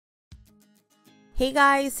Hey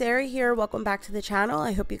guys, Sarah here. Welcome back to the channel.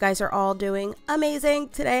 I hope you guys are all doing amazing.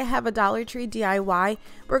 Today I have a Dollar Tree DIY.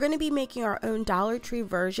 We're going to be making our own Dollar Tree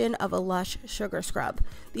version of a Lush sugar scrub.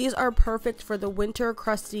 These are perfect for the winter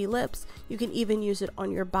crusty lips. You can even use it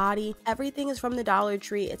on your body. Everything is from the Dollar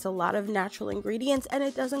Tree. It's a lot of natural ingredients and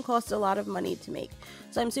it doesn't cost a lot of money to make.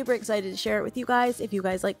 So I'm super excited to share it with you guys. If you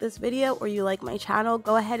guys like this video or you like my channel,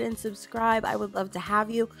 go ahead and subscribe. I would love to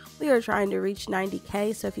have you. We are trying to reach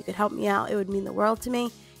 90K, so if you could help me out, it would mean the world to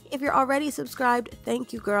me. If you're already subscribed,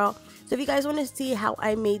 thank you, girl. So if you guys want to see how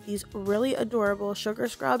I made these really adorable sugar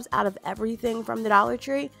scrubs out of everything from the Dollar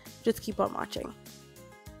Tree, just keep on watching.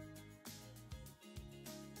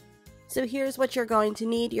 So here's what you're going to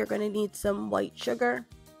need. You're going to need some white sugar,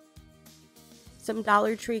 some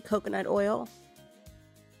Dollar Tree coconut oil,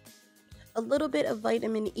 a little bit of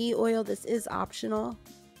vitamin E oil. This is optional.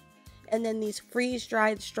 And then these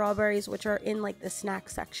freeze-dried strawberries, which are in like the snack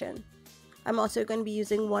section. I'm also going to be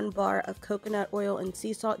using 1 bar of coconut oil and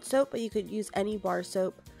sea salt soap, but you could use any bar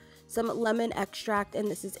soap. Some lemon extract, and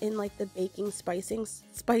this is in like the baking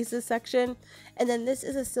spices section. And then this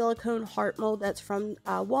is a silicone heart mold that's from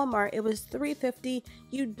Walmart. It was $3.50.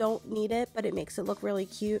 You don't need it, but it makes it look really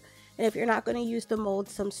cute. And if you're not going to use the mold,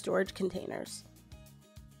 some storage containers.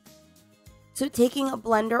 So taking a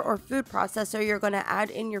blender or food processor, you're going to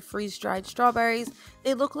add in your freeze-dried strawberries.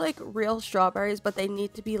 They look like real strawberries, but they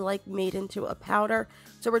need to be like made into a powder.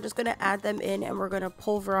 So we're just going to add them in and we're going to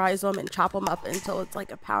pulverize them and chop them up until it's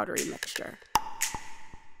like a powdery mixture.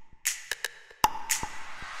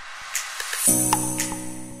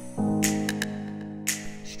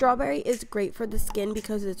 Strawberry is great for the skin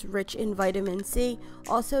because it's rich in vitamin C.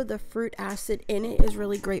 Also, the fruit acid in it is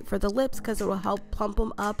really great for the lips because it will help plump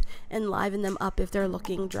them up and liven them up if they're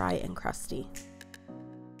looking dry and crusty.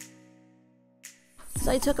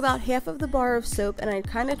 So I took about half of the bar of soap and I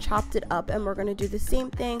kind of chopped it up, and we're going to do the same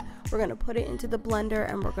thing. We're going to put it into the blender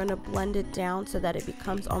and we're going to blend it down so that it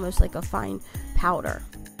becomes almost like a fine powder.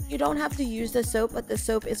 You don't have to use the soap, but the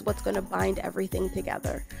soap is what's going to bind everything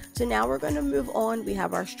together. So now we're going to move on. We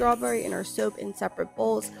have our strawberry and our soap in separate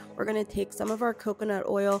bowls. We're going to take some of our coconut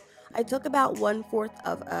oil. I took about 1/4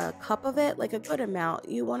 of a cup of it, like a good amount.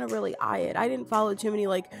 You want to really eye it. I didn't follow too many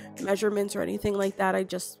like measurements or anything like that. I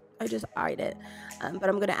just eyed it. But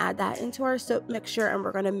I'm going to add that into our soap mixture and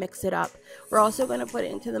we're going to mix it up. We're also going to put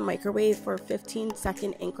it into the microwave for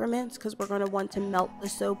 15-second increments because we're going to want to melt the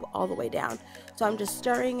soap all the way down. So I'm just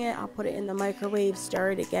stirring it. I'll put it in the microwave,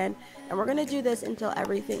 stir it again, and we're going to do this until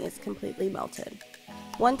everything is completely melted.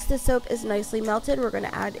 Once the soap is nicely melted, we're going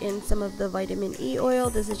to add in some of the vitamin E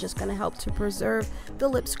oil. This is just going to help to preserve the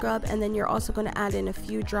lip scrub, and then you're also going to add in a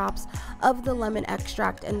few drops of the lemon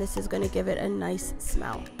extract, and this is going to give it a nice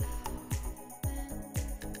smell.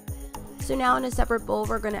 So now in a separate bowl,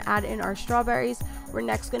 we're going to add in our strawberries. We're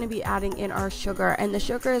next going to be adding in our sugar, and the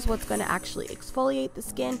sugar is what's going to actually exfoliate the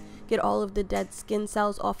skin, get all of the dead skin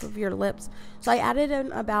cells off of your lips. So I added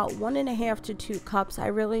in about 1.5 to 2 cups. I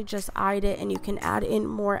really just eyed it, and you can add in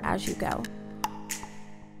more as you go.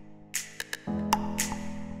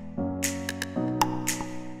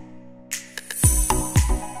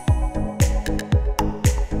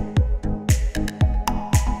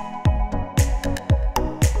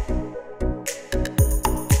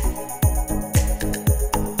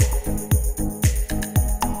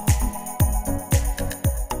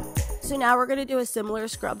 So now we're going to do a similar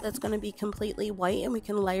scrub that's going to be completely white, and we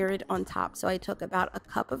can layer it on top. So I took about a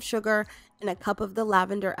cup of sugar and a cup of the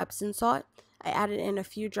lavender Epsom salt. I added in a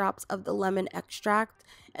few drops of the lemon extract,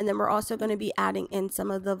 and then we're also going to be adding in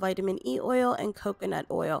some of the vitamin E oil and coconut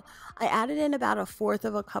oil. I added in about 1/4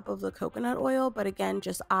 of a cup of the coconut oil, but again,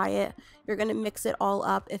 just eye it. You're going to mix it all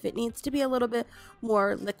up. If it needs to be a little bit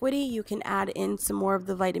more liquidy, you can add in some more of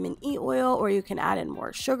the vitamin E oil, or you can add in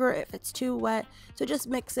more sugar if it's too wet. So just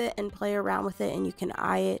mix it and play around with it, and you can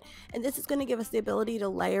eye it. And this is going to give us the ability to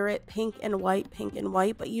layer it pink and white,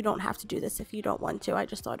 but you don't have to do this if you don't want to. I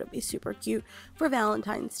just thought it'd be super cute for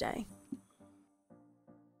Valentine's Day.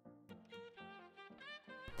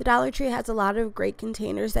 The Dollar Tree has a lot of great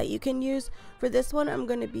containers that you can use. For this one, I'm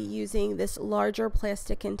going to be using this larger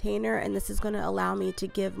plastic container, and this is going to allow me to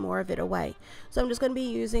give more of it away. So I'm just going to be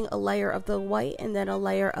using a layer of the white and then a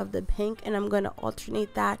layer of the pink, and I'm going to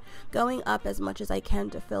alternate that, going up as much as I can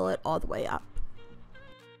to fill it all the way up.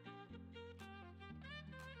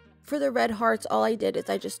 For the red hearts, all I did is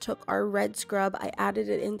I just took our red scrub, I added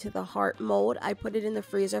it into the heart mold, I put it in the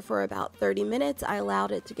freezer for about 30 minutes, I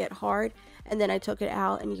allowed it to get hard, and then I took it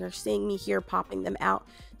out, and you're seeing me here popping them out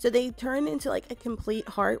So they turn into like a complete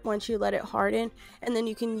heart once you let it harden, and then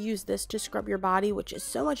you can use this to scrub your body, which is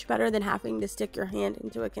so much better than having to stick your hand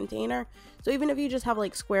into a container. So even if you just have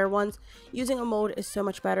like square ones, using a mold is so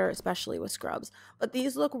much better, especially with scrubs. But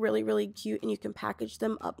these look really, really cute, and you can package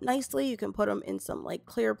them up nicely. You can put them in some like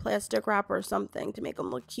clear plastic wrap or something to make them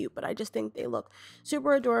look cute, but I just think they look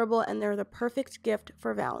super adorable, and they're the perfect gift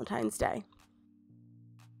for Valentine's Day.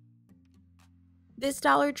 This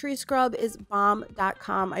Dollar Tree scrub is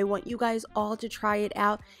bomb.com. I want you guys all to try it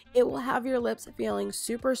out. It will have your lips feeling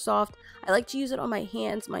super soft. I like to use it on my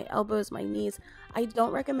hands, my elbows, my knees. I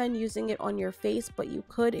don't recommend using it on your face, but you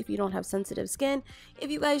could if you don't have sensitive skin.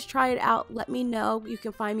 If you guys try it out, let me know. You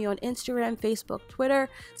can find me on Instagram, Facebook, Twitter.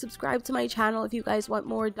 Subscribe to my channel if you guys want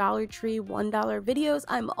more Dollar Tree $1 videos.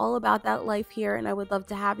 I'm all about that life here, and I would love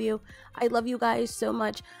to have you. I love you guys so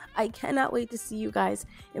much. I cannot wait to see you guys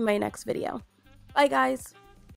in my next video. Bye, guys.